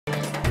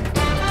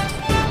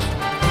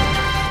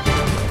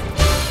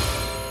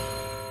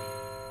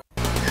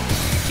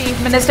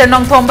Minister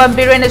Nongthombam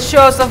Biren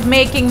assures of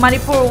making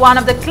Manipur one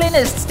of the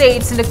cleanest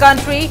states in the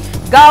country.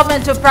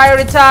 Government to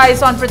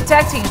prioritize on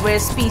protecting rare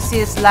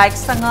species like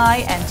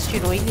sangai and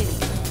shiroi lily.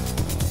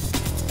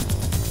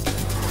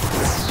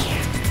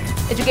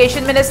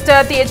 Education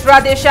Minister Tej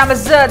Radhesham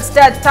asserts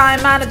that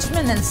time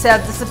management and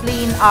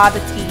self-discipline are the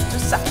key to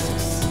success.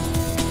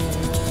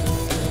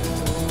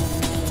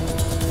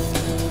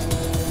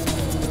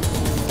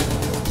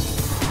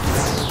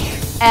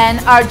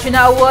 And Arjuna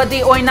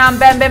Awardee Oinam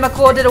Bembem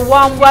accorded a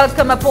warm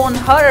welcome upon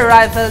her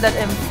arrival at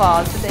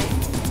Imphal today.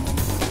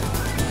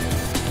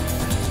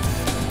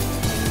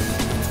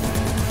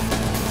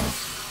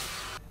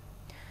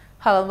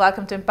 Hello and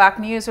welcome to Impact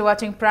News. You're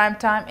watching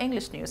Primetime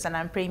English News and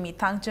I'm Premi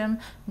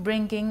Thangjam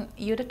bringing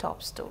you the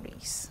top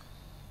stories.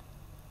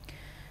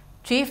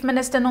 Chief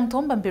Minister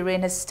Nongthombam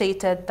Biren has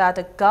stated that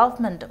the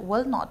government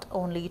will not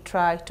only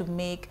try to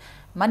make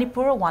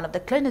Manipur one of the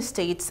cleanest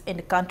states in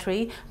the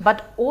country,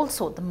 but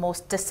also the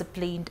most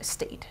disciplined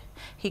state.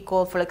 He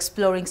called for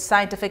exploring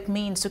scientific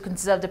means to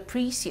conserve the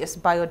precious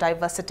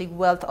biodiversity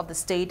wealth of the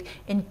state,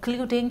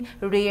 including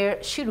rare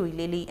shiroi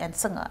lily and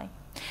sangai.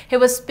 He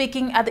was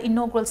speaking at the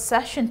inaugural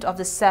session of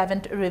the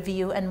 7th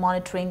Review and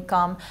Monitoring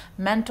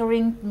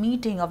Mentoring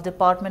Meeting of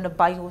Department of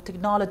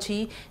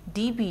Biotechnology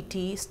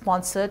DBT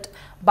sponsored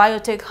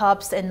Biotech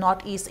Hubs in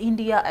Northeast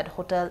India at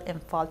Hotel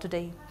Imphal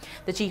today.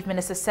 The Chief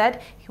Minister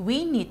said,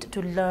 "We need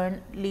to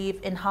learn live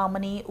in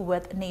harmony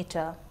with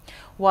nature.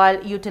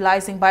 While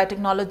utilizing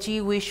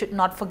biotechnology, we should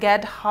not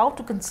forget how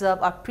to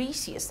conserve our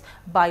precious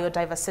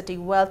biodiversity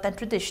wealth and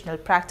traditional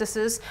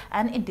practices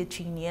and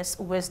indigenous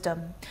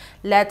wisdom."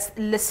 Let's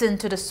listen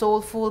to the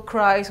soulful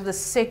cries of the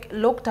Sikh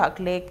Loktak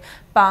Lake,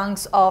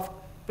 pangs of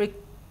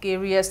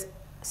precarious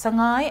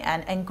sangai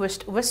and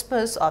anguished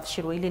whispers of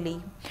shiroi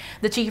lily.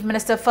 The Chief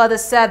Minister further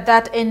said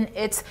that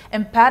it's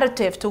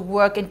imperative to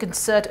work in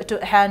concert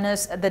to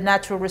harness the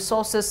natural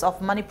resources of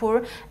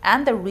Manipur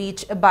and the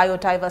rich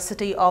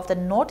biodiversity of the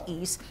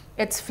Northeast,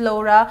 its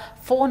flora,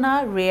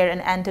 fauna, rare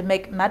and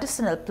endemic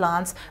medicinal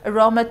plants,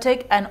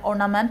 aromatic and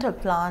ornamental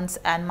plants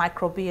and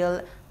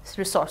microbial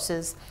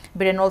resources.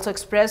 Biren also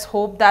expressed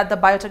hope that the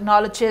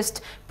biotechnologists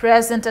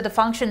present at the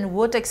function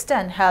would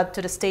extend help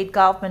to the state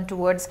government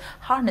towards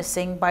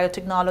harnessing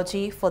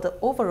biotechnology for the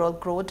overall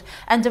growth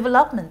and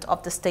development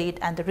of the state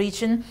and the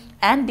region,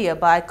 and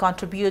thereby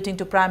contributing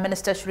to Prime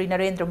Minister Shri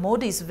Narendra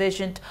Modi's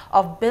vision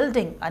of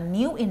building a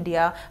new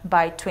India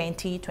by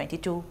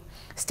 2022.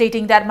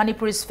 Stating that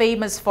Manipur is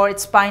famous for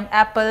its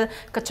pineapple,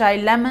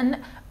 kachai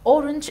lemon,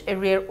 orange,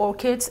 rare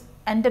orchids,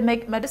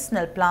 endemic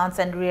medicinal plants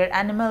and rare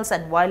animals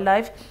and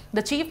wildlife,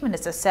 the Chief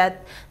Minister said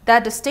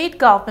that the state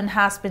government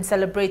has been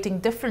celebrating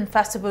different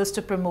festivals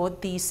to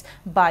promote these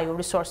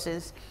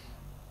bioresources.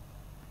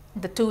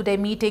 The two-day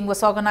meeting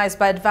was organized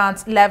by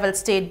Advanced Level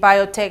State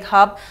Biotech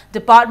Hub,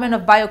 Department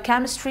of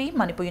Biochemistry,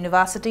 Manipur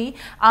University,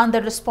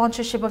 under the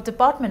sponsorship of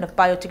Department of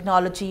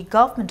Biotechnology,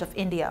 Government of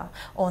India.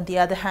 On the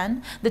other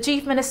hand, the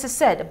Chief Minister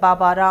said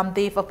Baba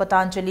Ramdev of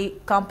Patanjali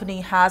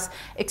Company has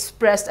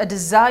expressed a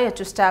desire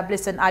to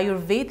establish an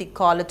Ayurvedic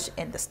college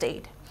in the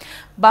state.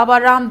 Baba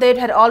Ramdev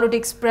had already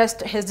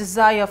expressed his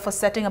desire for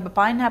setting up a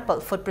pineapple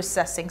food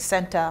processing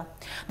center.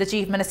 The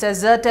Chief Minister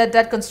asserted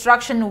that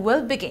construction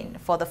will begin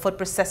for the food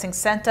processing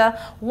center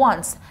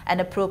once an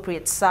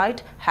appropriate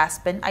site has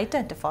been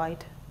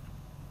identified.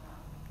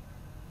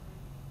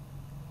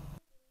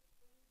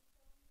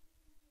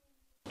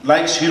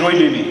 Like shiroi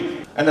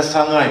lily and the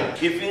sangai,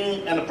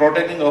 keeping and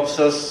protecting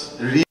officers,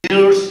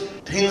 rears,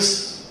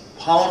 things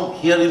found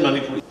here in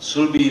Manipur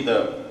should be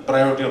the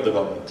priority of the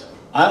government.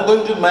 I am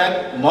going to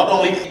make not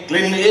only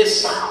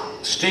cleanliest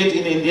state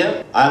in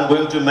India, I am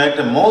going to make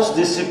the most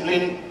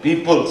disciplined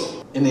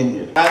peoples in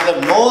India and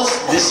the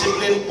most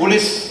disciplined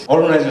police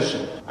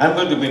organization. I am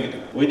going to make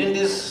it. Within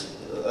these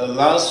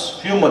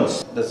last few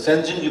months, the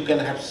changing you can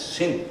have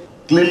seen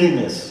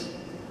cleanliness,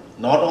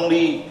 not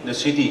only the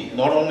city,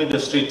 not only the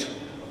street,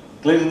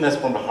 cleanliness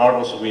from the heart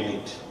also we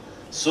need.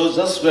 So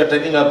just we are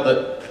taking up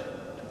the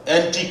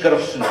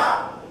anti-corruption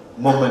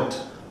movement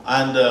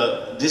and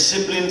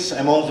disciplines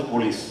among the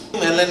police.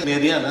 Mainland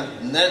area,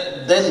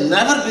 they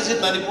never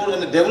visit Manipur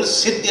and they will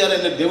sit there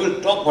and they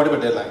will talk whatever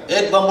they like.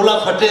 Ek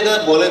bambula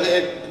phatega, bolega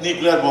ek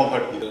nuclear bomb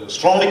phatega.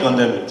 Strongly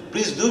condemn it.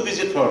 Please do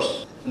visit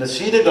first and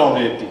see the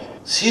reality,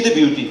 see the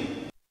beauty.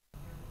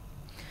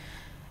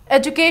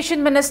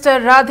 Education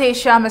Minister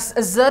Radhesham has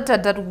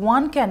asserted that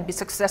one can be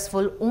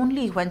successful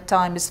only when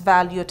time is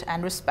valued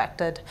and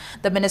respected.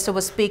 The minister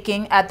was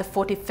speaking at the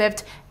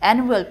 45th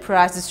Annual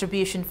Prize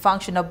Distribution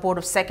Function of Board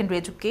of Secondary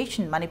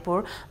Education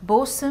Manipur,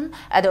 BOSIM,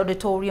 at the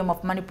auditorium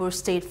of Manipur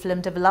State Film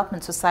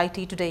Development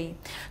Society today.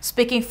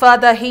 Speaking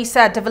further, he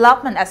said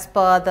development as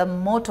per the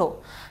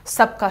motto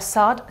Sabka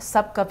Saath,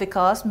 Sabka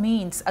Vikas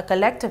means a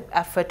collective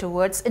effort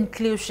towards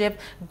inclusive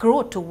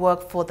growth to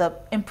work for the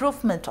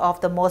improvement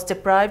of the most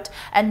deprived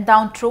and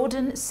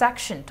downtrodden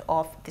section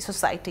of the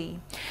society.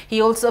 He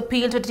also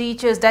appealed to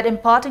teachers that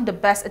imparting the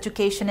best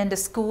education in the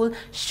school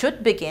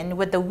should begin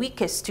with the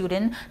weakest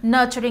student,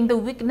 nurturing the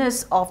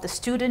weakness of the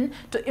student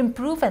to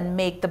improve and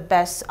make the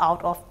best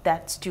out of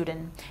that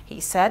student. He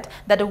said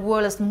that the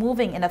world is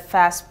moving in a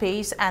fast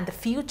pace and the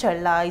future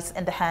lies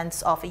in the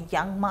hands of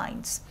young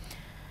minds.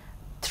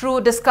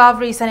 Through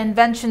discoveries and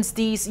inventions,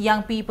 these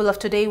young people of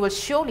today will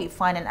surely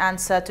find an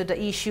answer to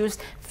the issues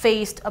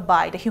faced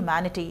by the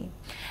humanity.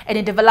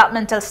 Any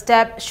developmental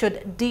step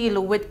should deal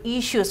with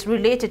issues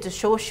related to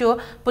socio,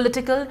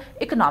 political,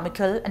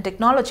 economical and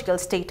technological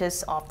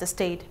status of the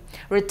state.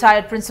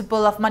 Retired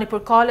principal of Manipur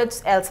College,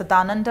 L.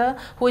 Sadananda,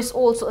 who is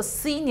also a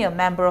senior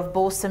member of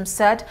BOSIM,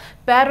 said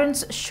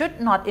parents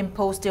should not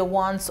impose their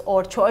wants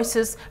or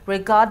choices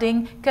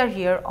regarding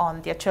career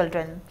on their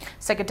children.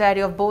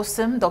 Secretary of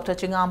BOSIM, Dr.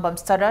 Chingambam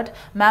Starad,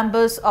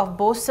 members of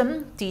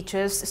BOSIM,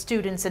 teachers,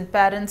 students and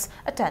parents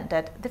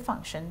attended the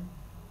function.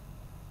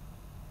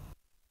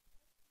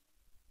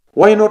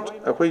 Why not?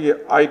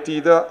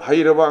 IT da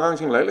hairaba angang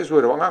sing lai lai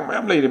angang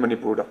mayam lai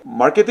Manipur da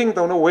marketing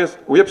tawna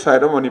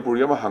website of Manipur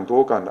yama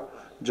hangto kanda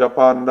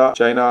Japan da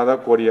China da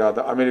Korea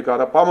da America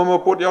da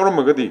pamama port yawram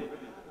magadi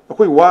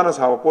akoi wana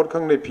sa port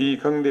khang le phi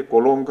khang de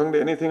kolom khang de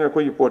anything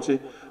akoi port si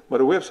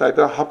madu website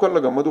da hapkat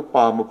laga madu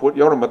pam port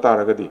yawram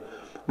mataragadi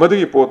madu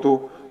gi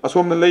potu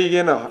asom na lai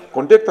ge na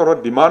contact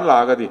tawra demand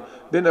la agadi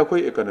then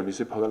akoi economy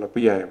se phagala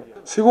piya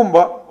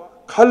sigumba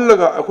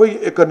khallaga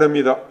akoi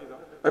economy da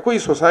akoi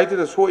society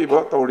da so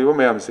iba tawriba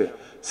mayam se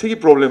sigi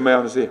problem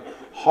mayam se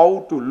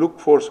how to look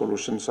for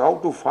solutions, how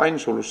to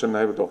find solution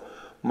haibato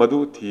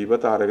madu thiba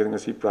taraga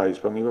ngasi prize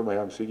pangiba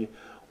mayam sigi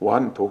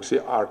one thok se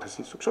art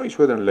si suksoi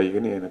sodan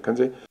laigani na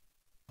kanjai.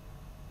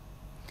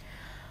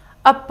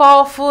 A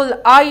powerful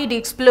IED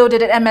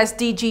exploded at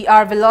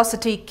MSDGR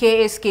Velocity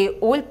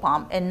KSK oil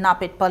pump in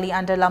Napitpally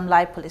under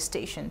Lamlai police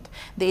station.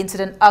 The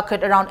incident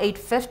occurred around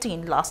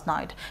 8:15 last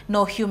night.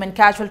 No human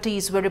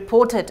casualties were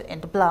reported in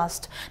the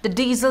blast. The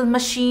diesel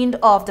machine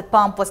of the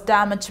pump was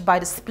damaged by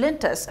the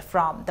splinters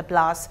from the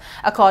blast.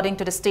 According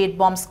to the state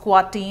bomb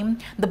squad team,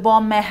 the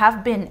bomb may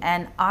have been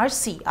an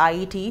RC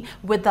IED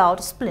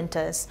without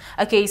splinters.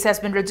 A case has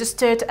been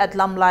registered at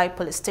Lamlai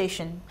police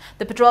station.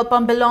 The petrol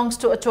pump belongs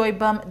to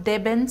Achoibam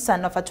Deben,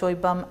 son of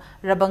Achoibam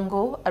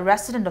Rabango, a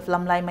resident of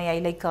Lamlai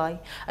Mayai Laikai.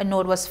 A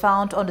note was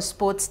found on the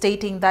spot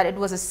stating that it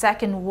was a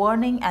second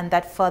warning and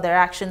that further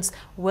actions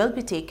will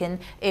be taken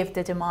if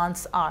the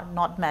demands are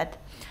not met.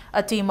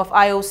 A team of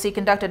IOC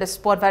conducted a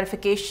spot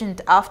verification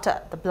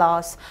after the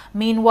blast.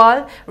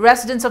 Meanwhile,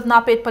 residents of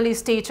Napitpally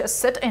staged a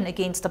sit-in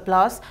against the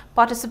blast.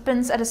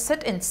 Participants at a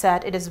sit-in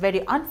said it is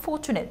very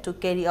unfortunate to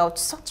carry out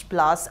such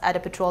blasts at a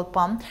petrol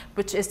pump,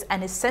 which is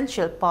an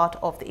essential part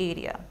of the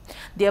area.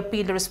 They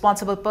appealed to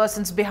responsible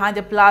persons behind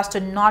the blast to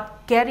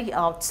not carry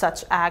out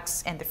such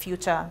acts in the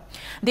future.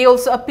 They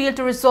also appealed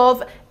to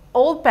resolve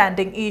all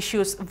pending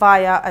issues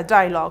via a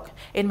dialogue.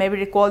 It may be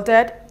recalled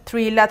that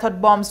 3 lethal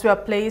bombs were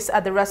placed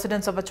at the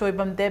residence of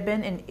Achoibam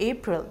Deben in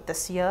April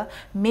this year,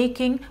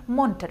 making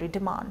monetary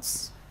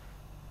demands.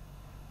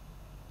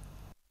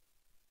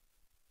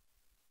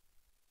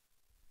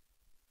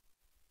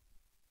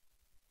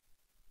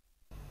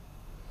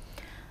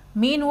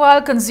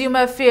 Meanwhile,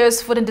 Consumer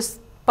Affairs, Food and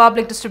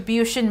Public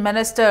Distribution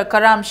Minister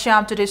Karam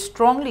Shyam today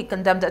strongly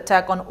condemned the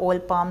attack on oil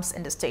pumps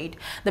in the state.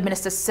 The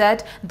minister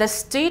said the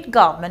state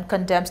government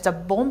condemns the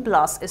bomb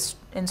blast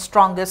in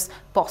strongest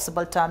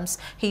possible terms.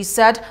 He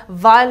said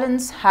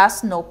violence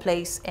has no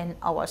place in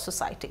our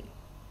society.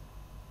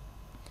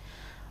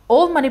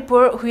 All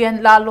Manipur,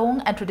 Huyen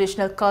Lalong and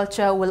Traditional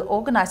Culture will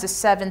organize the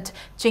 7th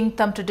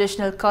Chingtam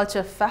Traditional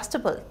Culture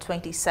Festival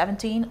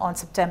 2017 on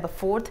September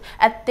 4th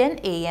at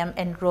 10 a.m.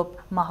 in Rup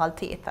Mahal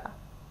Theatre.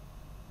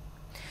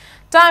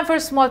 Time for a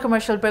small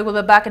commercial break. We'll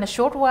be back in a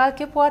short while.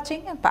 Keep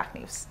watching Impact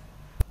News.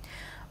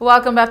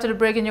 Welcome back to the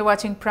break and you're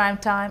watching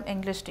Primetime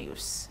English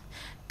News.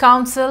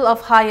 Council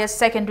of Higher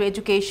Secondary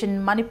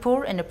Education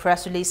Manipur in a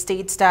press release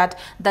states that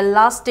the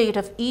last date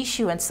of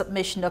issue and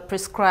submission of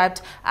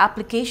prescribed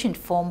application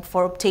form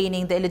for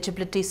obtaining the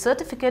eligibility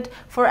certificate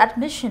for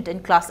admission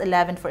in class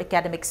 11 for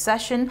academic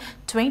session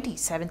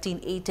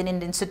 2017-18 in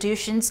the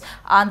institutions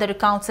under the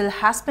council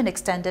has been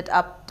extended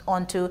up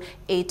on to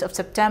 8th of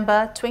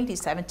September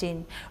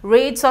 2017.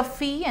 Rates of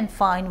fee and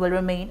fine will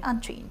remain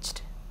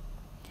unchanged.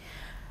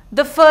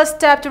 The first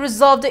step to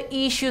resolve the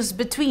issues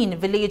between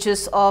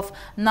villages of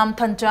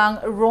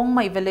Namthanjang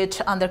Rongmai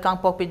village under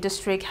Kangpokpi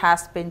district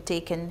has been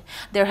taken.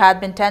 There had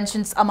been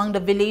tensions among the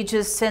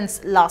villages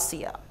since last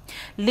year.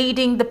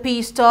 Leading the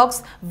peace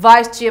talks,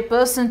 Vice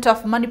Chairperson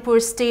of Manipur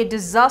State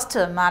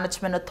Disaster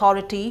Management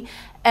Authority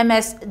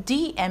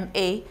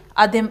MSDMA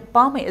Adim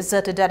Pame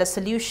asserted that a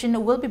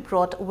solution will be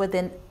brought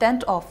within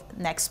 10th of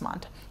next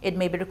month. It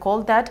may be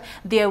recalled that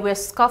there were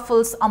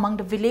scuffles among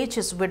the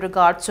villages with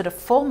regards to the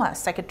former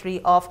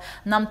secretary of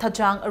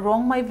Namthajang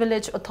Rongmai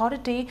Village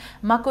Authority,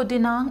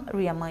 Makodinang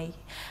Riamai.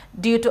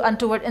 Due to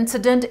untoward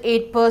incident,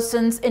 8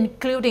 persons,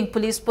 including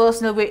police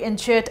personnel, were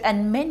injured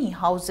and many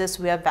houses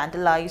were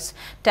vandalized.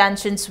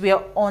 Tensions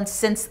were on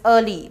since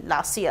early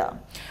last year.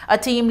 A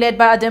team led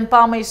by Adim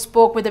Pame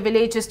spoke with the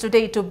villagers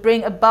today to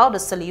bring about a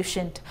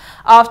solution.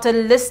 After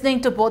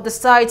listening to both the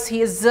sides,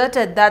 he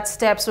asserted that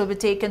steps will be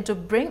taken to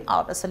bring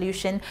out a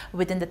solution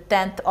within the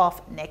 10th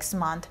of next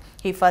month.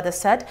 He further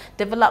said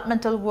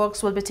developmental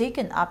works will be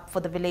taken up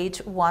for the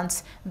village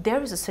once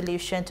there is a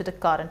solution to the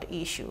current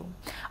issue.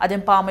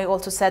 Adim Pame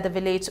also said the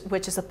village,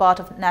 which is a part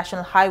of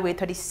National Highway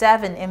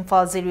 37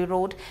 Imphal-Ziri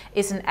Road,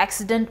 is an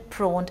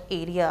accident-prone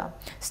area.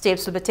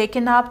 Steps will be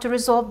taken up to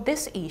resolve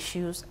these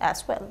issues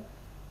as well.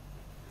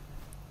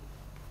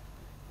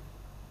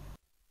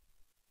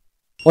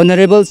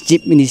 Honorable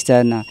Chief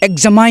Minister na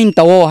examine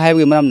tawo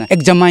haibu maram na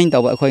examine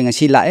tawo akhoi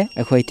ngasi lae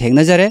akhoi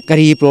thengnajare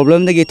kari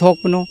problem dagi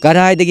thokpno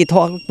garai dagi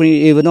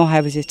thokpno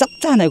haibase chap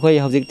chana akhoi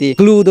hojikti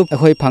clue do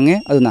akhoi phange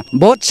aduna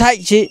both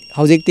side si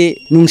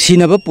hojikti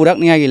nungsinaba purak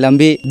ninga gi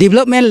lambi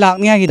development lak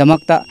ninga gi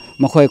damakta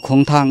makhoi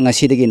khongthang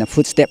ngasi dagi na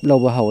footstep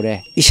loba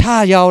haure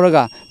isa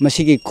yauraga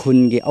masigi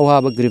khun gi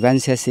awaba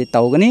grievances si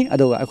tawgani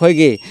aduga akhoi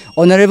gi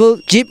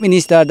Honorable Chief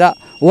Minister da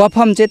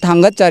wafam che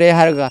thangat chare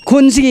harga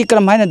khun sigi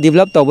kramhaina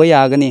develop tawba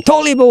yagani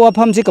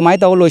wafam si kamai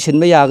taw loisin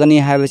ba yagani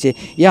haibase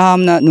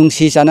yamna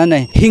nungsi chana na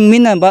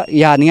hingmina ba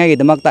yaninga gi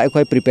damakta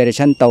akhoi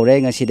preparation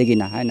tawre ngasi dagi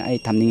na haina ai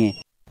thamninge.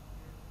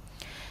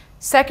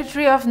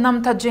 Secretary of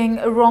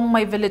Namthajang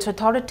Rongmai Village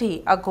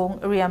Authority,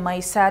 Agong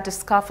Riamai, said a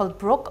scuffle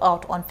broke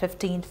out on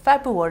 15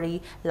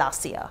 February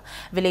last year.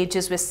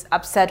 Villagers were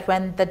upset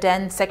when the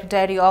then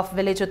Secretary of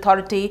Village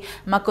Authority,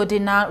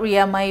 Makodinang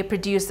Riamai,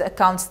 produced the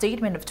account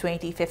statement of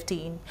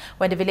 2015.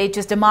 When the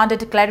villagers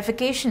demanded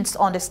clarifications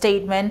on the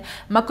statement,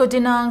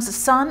 Makodinang's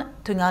son,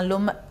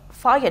 Tungalum,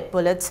 fired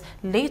bullets.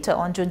 Later,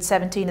 on June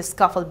 17, a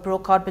scuffle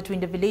broke out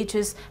between the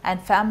villagers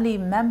and family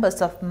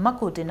members of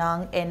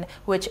Makodinang, in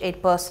which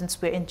 8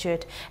 persons were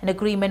injured. An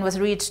agreement was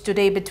reached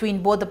today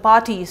between both the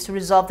parties to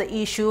resolve the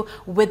issue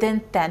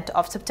within 10th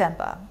of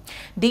September.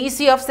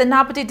 DEC of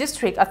Senapati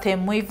District,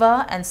 Athem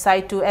Muiva, and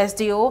Saitu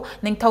SDO,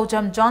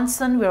 Ningthaujam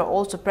Johnson, were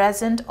also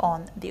present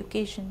on the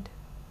occasion.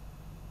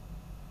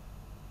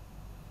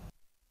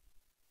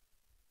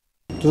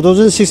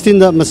 2016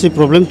 da masi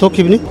problem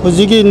thokibni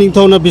hojigi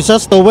ningthona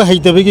bisas tawba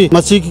haidabagi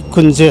masi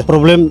khunje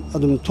problem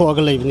adum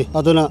thoaga leibni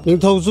aduna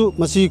ningthauju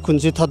masi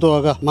khunje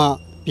thadoaga ma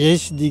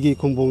PhD gi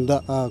kumbongda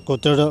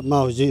quarter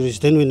ma hoji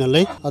resident wina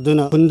lei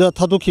aduna khunda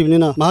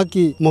thadokibnina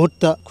mahaki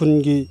mohutta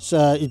khungi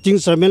eating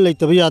sermon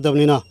leitabi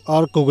yadabnina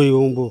ar kogoi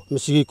wongbu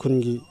masi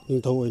khungi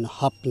ningthau oina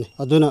hapni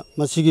aduna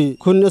masi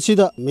khun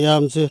asida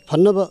mayamse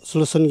phannaba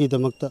solution gi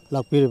damakta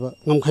lakpiriba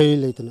ngamkhai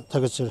leitana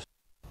thagachir.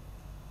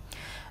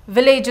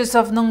 Villages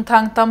of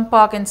Nungthang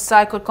Tampak in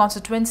Saikot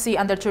constituency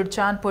under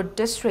Churchandpur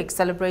district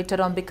celebrated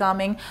on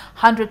becoming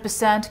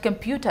 100%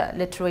 computer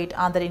literate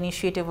under the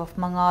initiative of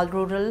Mangal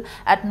Rural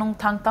at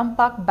Nungthang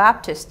Tampak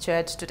Baptist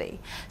Church today.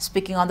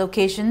 Speaking on the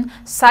occasion,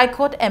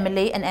 Saikot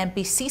MLA and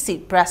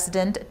MPCC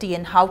President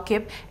T.N.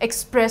 Haukip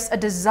expressed a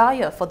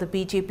desire for the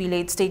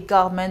BJP-led state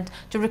government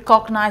to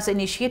recognize the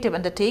initiative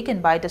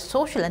undertaken by the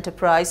social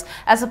enterprise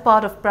as a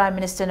part of Prime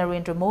Minister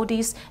Narendra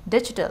Modi's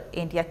Digital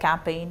India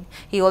campaign.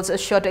 He also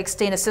assured to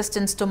extend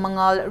assistance to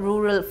Mangal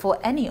Rural for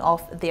any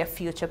of their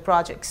future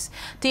projects.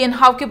 T.N.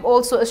 Haukip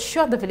also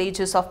assured the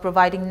villagers of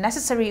providing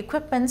necessary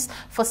equipments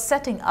for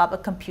setting up a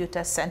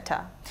computer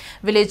center.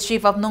 Village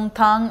Chief of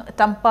Nungthang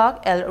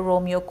Tampak, L.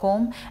 Romeo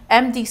Kom,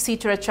 MDC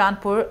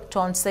Churchandpur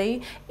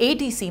Tonsei,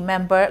 ADC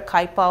member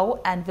Kaipau,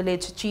 and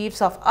village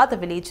chiefs of other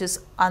villages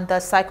under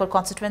Saikot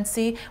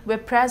constituency were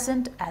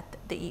present at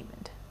the event.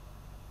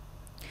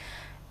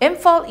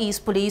 Imphal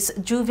East Police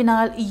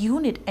Juvenile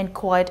Unit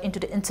inquired into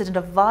the incident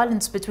of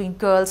violence between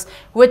girls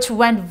which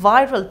went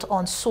viral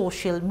on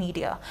social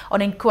media. On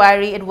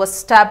inquiry, it was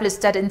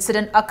established that the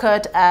incident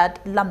occurred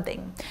at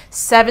Lamding.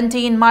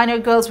 17 minor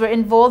girls were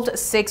involved.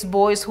 6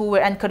 boys who were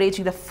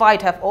encouraging the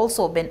fight have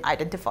also been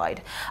identified.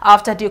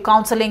 After due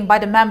counseling by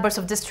the members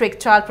of District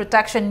Child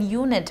Protection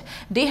Unit,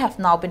 they have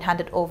now been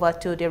handed over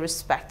to their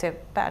respective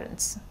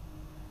parents.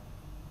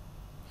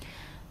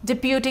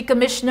 Deputy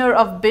Commissioner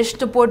of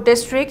Bishnupur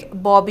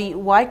District, Bobby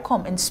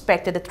Wycombe,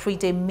 inspected the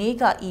 3-day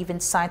mega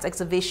event science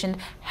exhibition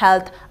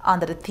held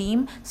under the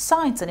theme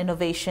Science and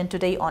Innovation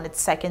today on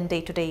its 2nd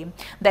day today.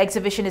 The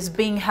exhibition is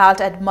being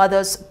held at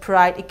Mother's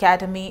Pride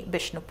Academy,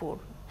 Bishnupur.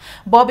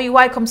 Bobby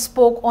Wycombe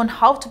spoke on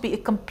how to be a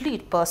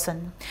complete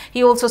person.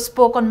 He also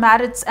spoke on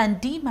merits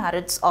and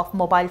demerits of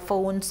mobile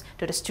phones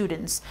to the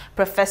students.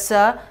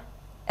 Professor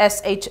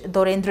S.H.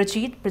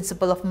 Dorendrajit,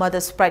 Principal of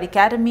Mother's Pride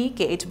Academy,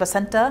 K.H.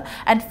 Basanta,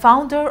 and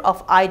founder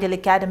of Ideal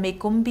Academy,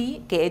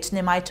 Kumbi, K.H.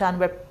 Nimaichan,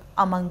 were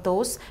among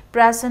those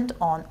present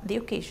on the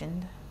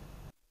occasion.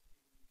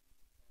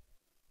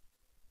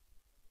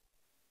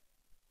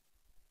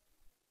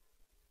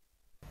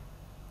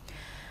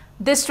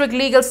 District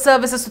Legal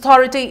Services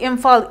Authority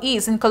Imphal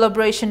East, in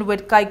collaboration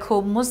with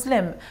Kaikho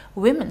Muslim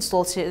Women's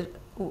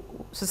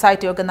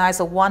Society, organized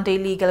a one-day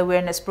legal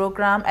awareness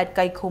program at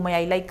Kaikho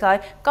Mayai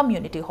Laikai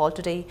Community Hall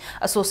today.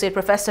 Associate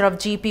Professor of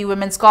GP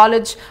Women's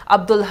College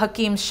Abdul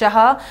Hakim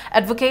Shah,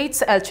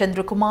 advocates El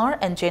Chandra Kumar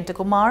and Jayanta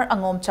Kumar,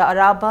 Angomcha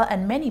Araba,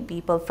 and many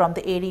people from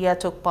the area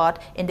took part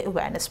in the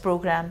awareness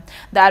program.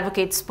 The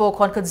advocates spoke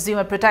on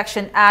Consumer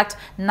Protection Act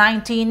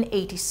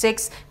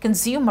 1986,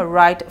 consumer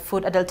right,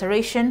 food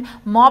adulteration,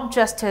 mob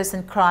justice,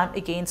 and crime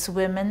against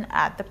women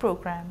at the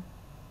program.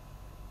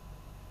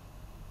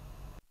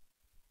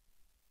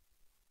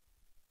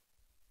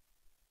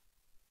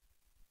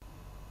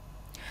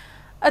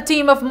 A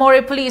team of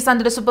Moreh Police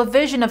under the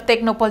supervision of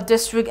Technopol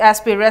District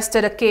SP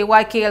arrested a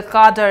KYKL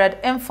cadre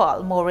at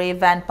Imphal Moreh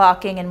van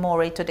parking in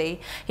Moreh today.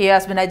 He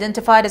has been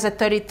identified as a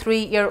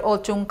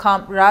 33-year-old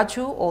Chungkam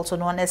Raju, also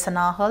known as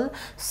Sanahal,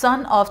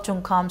 son of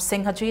Chungkam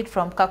Singhajit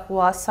from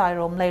Kakwa,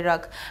 Sairom,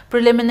 Leirak.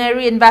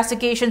 Preliminary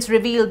investigations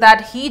revealed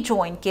that he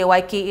joined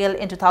KYKL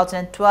in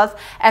 2012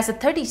 as the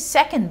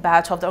 32nd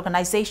batch of the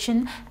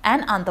organization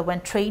and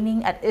underwent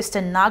training at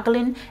Eastern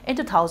Nagaland in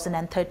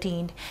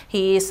 2013.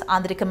 He is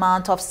under the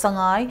command of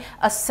Sangai,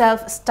 a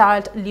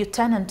self-styled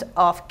lieutenant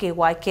of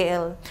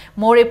KYKL.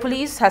 Moreh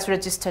Police has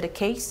registered a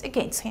case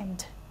against him.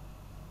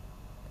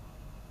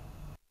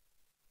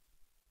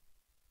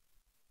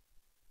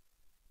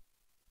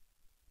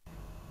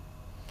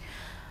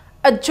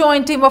 A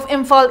joint team of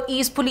Imphal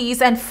East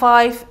Police and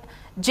 5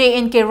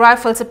 JNK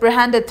Rifles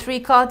apprehended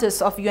 3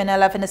 cadres of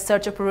UNLF in a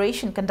search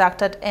operation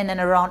conducted in and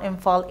around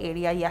Imphal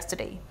area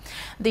yesterday.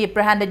 The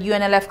apprehended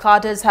UNLF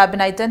cadres have been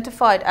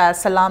identified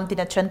as Salam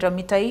Dinachandra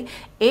Mitai,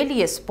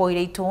 alias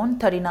Poireiton,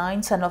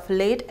 39, son of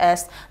late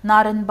S.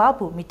 Naran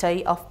Babu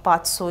Mitai of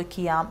Patsoi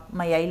Kiam,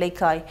 Mayai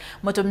Laikai.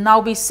 Mutum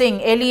Naubi Singh,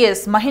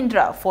 alias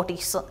Mahindra, 40,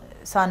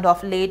 son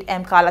of late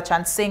M.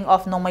 Kalachand Singh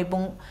of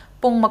Nomaibung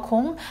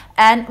Pungmakhung,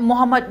 and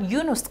Muhammad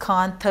Yunus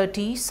Khan,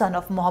 30, son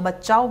of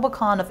Muhammad Chauba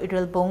Khan of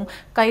Irilbung,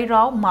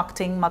 Kairao,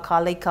 Makting,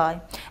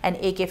 Makalaikai. An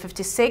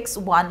AK-56,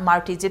 1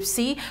 Maruti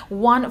Gypsy,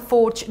 1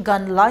 forged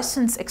gun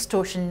license,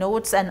 extortion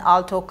notes, an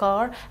Alto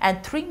car,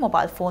 and 3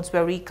 mobile phones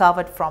were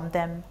recovered from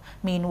them.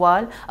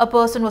 Meanwhile, a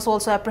person was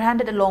also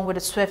apprehended along with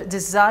a Swift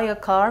Desire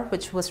car,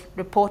 which was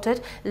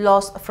reported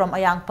lost from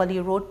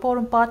Ayangpally Road,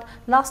 Porumpat,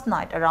 last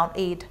night around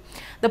 8.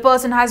 The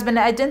person has been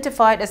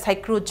identified as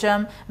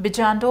Haikrujam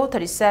Bijando,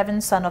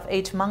 37, son of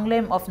H.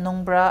 Manglem of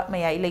Nungbra,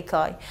 Mayai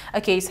Laikai.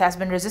 A case has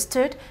been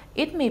registered.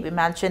 It may be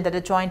mentioned that the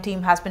joint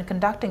team has been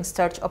conducting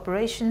search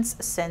operations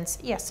since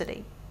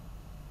yesterday.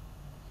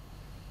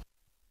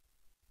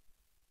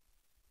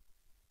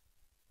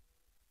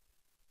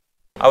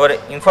 Our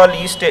Imphal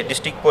East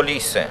District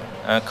Police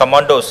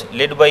commandos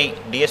led by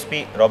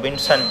DSP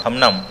Robinson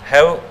Hamnam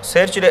have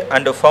searched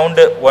and found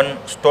one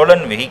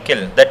stolen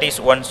vehicle, that is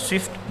one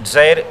Swift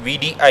Desire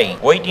VDI,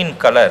 white in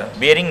color,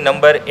 bearing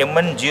number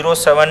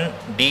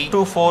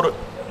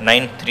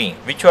MN07D2493,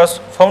 which was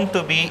found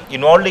to be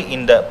involved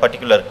in the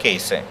particular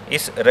case,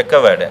 is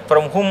recovered.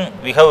 From whom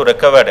we have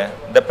recovered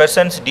the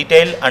person's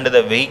detail and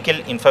the vehicle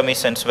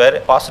informations were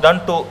passed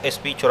on to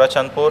SP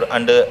Chorachandpur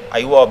and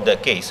IO of the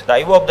case. The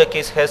IO of the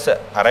case has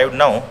arrived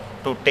now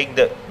to take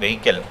the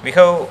vehicle. We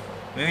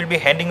will be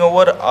handing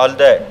over all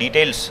the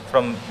details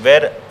from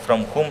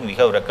whom we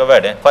have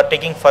recovered for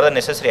taking further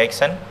necessary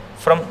action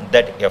from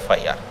that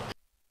FIR.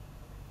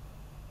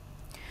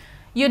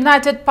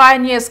 United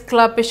Pioneers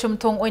Club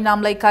Pishumthong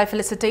Oinam Laikai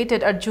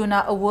felicitated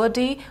Arjuna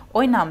awardee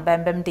Oinam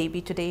Bembem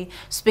Devi today.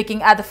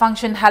 Speaking at the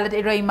function held at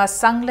Iraima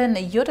Sanglan,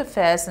 Youth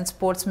Affairs and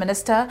Sports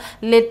Minister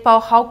Led Pau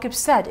Haukip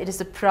said it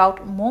is a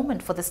proud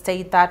moment for the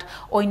state that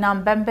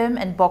Oinam Bembem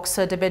and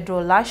boxer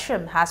Debedro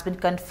Lashram has been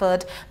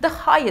conferred the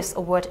highest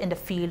award in the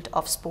field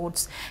of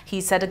sports. He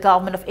said the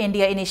government of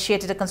India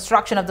initiated the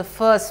construction of the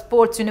first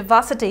sports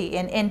university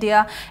in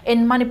India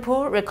in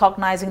Manipur,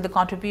 recognizing the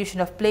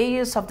contribution of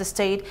players of the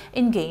state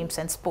in games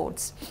and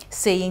sports.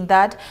 Saying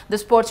that the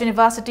sports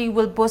university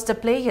will boost the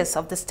players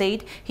of the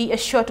state, he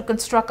assured to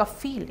construct a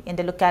field in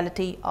the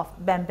locality of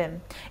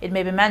Bembem. It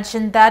may be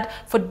mentioned that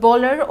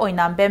footballer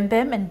Oinam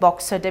Bembem and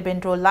boxer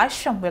Debendro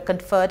Lashram were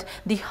conferred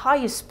the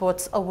highest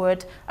sports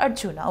award,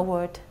 Arjuna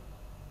Award.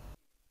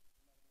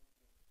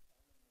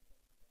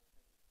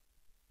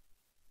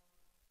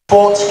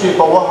 Sports की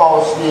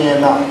powerhouse ni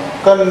na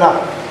करना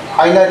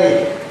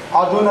हाइनरी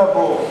आधुना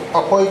को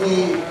अकोई की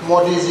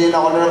मोदी जी ना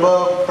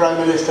honourable prime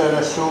minister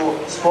ने सु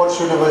sports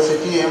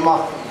university एमा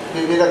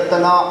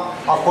निरक्तना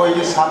अकोई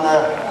की साना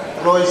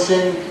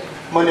रोइसिंग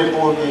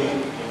मणिपुर की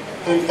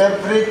in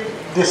every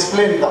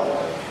discipline da,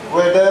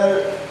 whether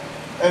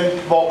in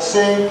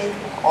boxing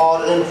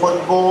or in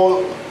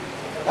football,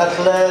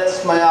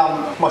 athletes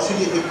mayam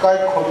masigi ikai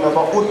khomna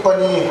ba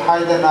utpani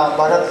haidana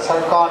Bharat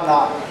Sarkar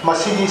na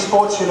masigi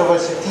sports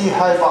university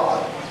haiba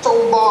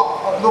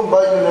Chauba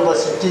Lumba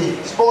University,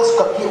 Sports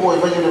Kaki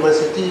Oiba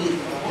University,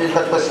 in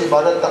Katpasi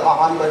Bharat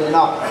Ahan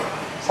Banina,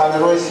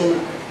 Sanaroi Singh,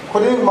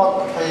 Kudin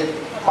Mak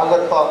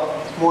Hagatpa,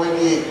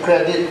 Moini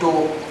credit to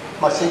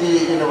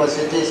Masigi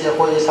University,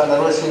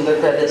 Sanaroi Singh, the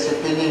credit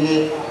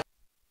Sipini.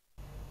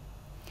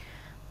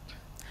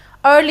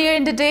 Earlier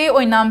in the day,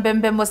 Oinam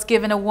Bembem was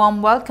given a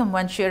warm welcome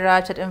when she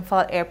arrived at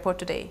Imphal Airport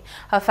today.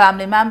 Her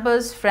family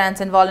members, friends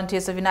and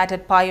volunteers of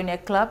United Pioneer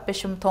Club,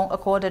 Bishum Thong,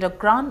 accorded a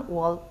grand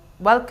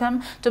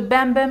welcome to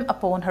Bembem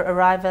upon her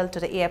arrival to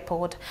the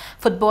airport.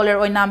 Footballer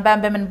Oinam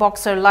Bembem and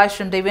boxer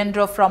Laishram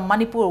Devendra from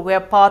Manipur were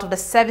part of the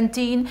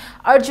 17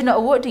 Arjuna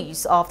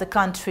awardees of the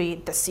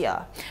country this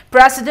year.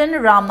 President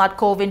Ramnath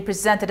Kovind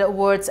presented the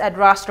awards at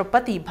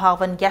Rashtrapati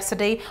Bhavan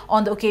yesterday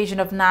on the occasion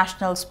of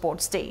National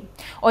Sports Day.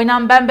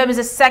 Oinam Bembem is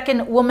the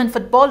second woman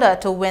footballer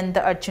to win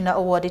the Arjuna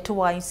award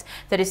twice.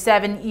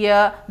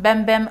 37-year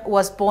Bembem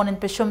was born in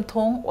Bishum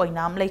Thong,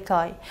 Oinam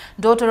Laikai.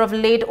 Daughter of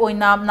late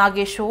Oinam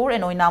Nageshwar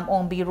and Oinam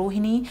Ongbi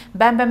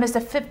Bembem is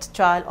the fifth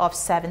child of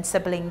 7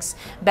 siblings.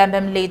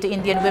 Bembem led the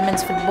Indian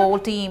women's football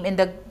team in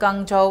the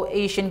Guangzhou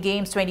Asian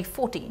Games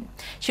 2014.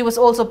 She was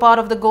also part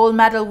of the gold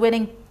medal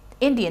winning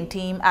Indian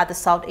team at the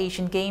South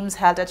Asian Games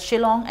held at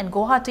Shillong and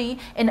Guwahati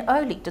in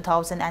early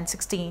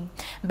 2016.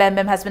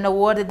 Bembem has been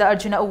awarded the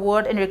Arjuna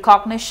Award in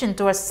recognition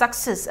to her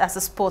success as a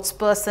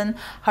sportsperson,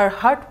 her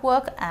hard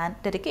work and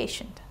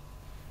dedication.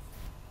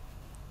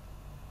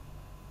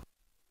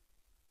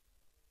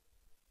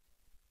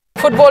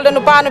 Football and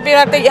Nupa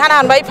Nupi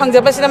Hanan by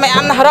Pangabas and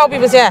Harabi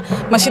was there.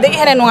 Mashidi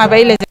had no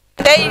available.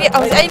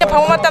 I the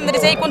Pamatam that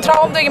is a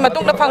control of the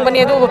Matunda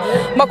Pangani,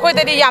 Makoy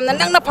the Yam, and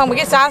Nanga Pangaki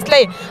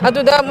Sansley, I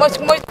do the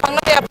most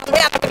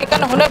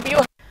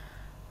Pangay.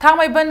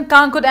 Thangmaiban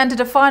Kangkut entered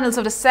the finals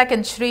of the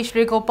second Shri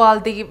Shri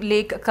Gopal Dev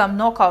Lake Cum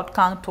Knockout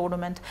Kang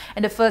tournament.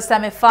 In the first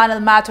semi-final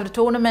match of the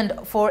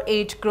tournament for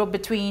age group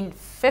between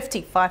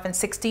 55 and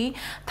 60,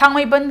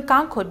 Thangmaiban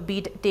Kangkut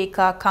beat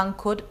Deka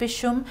Kangkut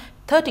Bishum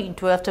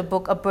 13-12 to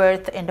book a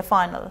berth in the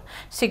final.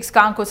 6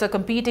 Kangkuts are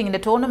competing in the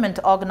tournament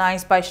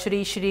organized by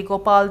Shri Shri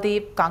Gopal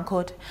Dev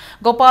Kangkut.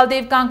 Gopal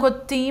Dev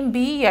Kangkut Team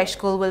B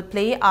Yashkul will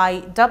play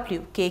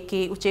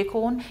IWKK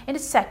Uchekon in the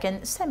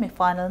second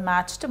semi-final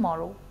match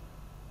tomorrow.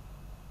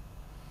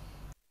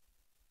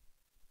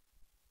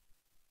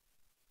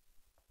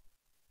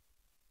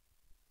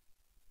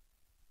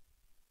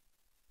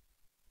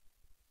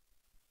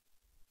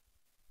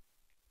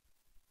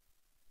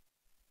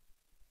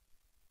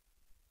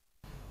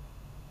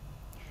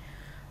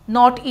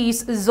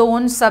 Northeast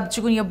Zone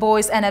Sub-Junior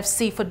Boys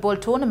NFC football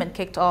tournament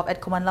kicked off at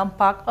Kumanlam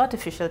Park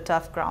Artificial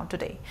Turf Ground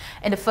today.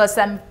 In the first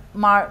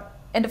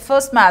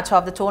match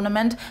of the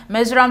tournament,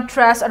 Mizoram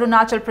thrashed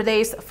Arunachal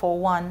Pradesh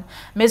 4-1.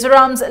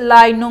 Mizoram's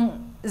Lai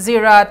Nung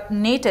Zira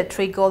netted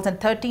 3 goals in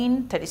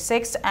 13,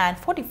 36 and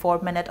 44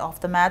 minutes of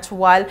the match,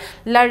 while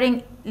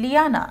Laring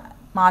Liana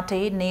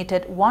Mate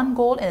netted 1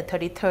 goal in the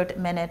 33rd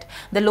minute.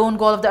 The lone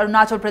goal of the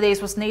Arunachal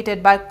Pradesh was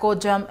netted by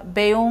Kojam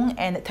Beong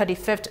in the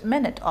 35th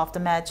minute of the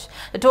match.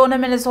 The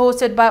tournament is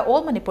hosted by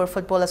All Manipur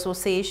Football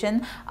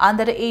Association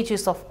under the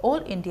aegis of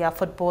All India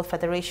Football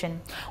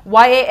Federation.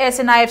 YAS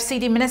and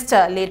IFCD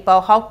Minister Late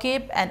Bao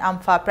Haukip and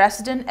AMFA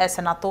President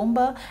S.N.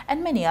 Atomba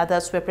and many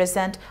others were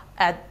present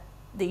at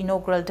the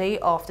inaugural day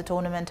of the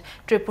tournament.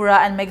 Tripura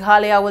and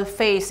Meghalaya will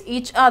face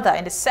each other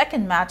in the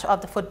second match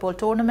of the football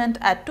tournament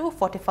at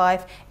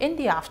 2:45 in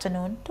the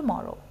afternoon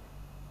tomorrow.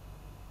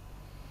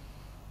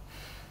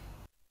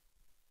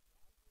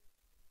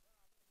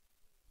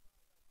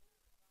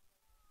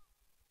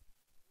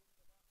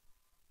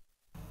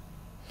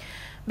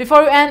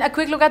 Before we end, a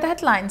quick look at the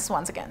headlines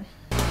once again.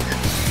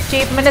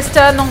 Chief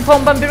Minister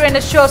Nongthom Biren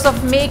assures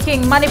of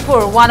making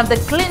Manipur one of the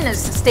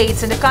cleanest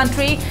states in the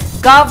country.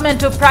 Government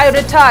to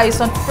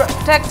prioritize on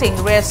protecting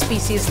rare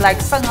species like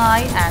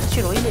sangai and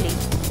Shiroi lily.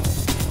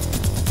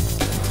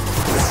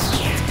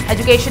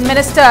 Education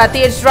Minister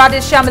Tej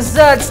Radheshyam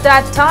asserts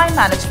that time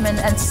management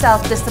and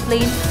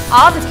self-discipline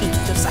are the key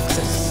to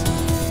success.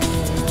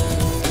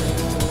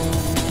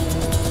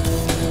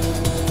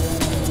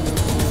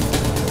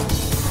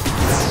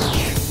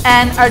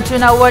 And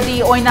Arjuna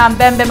awardee Oinam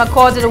Bembem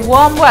accorded a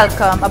warm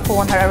welcome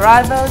upon her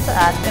arrival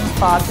at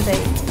Imphal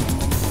today.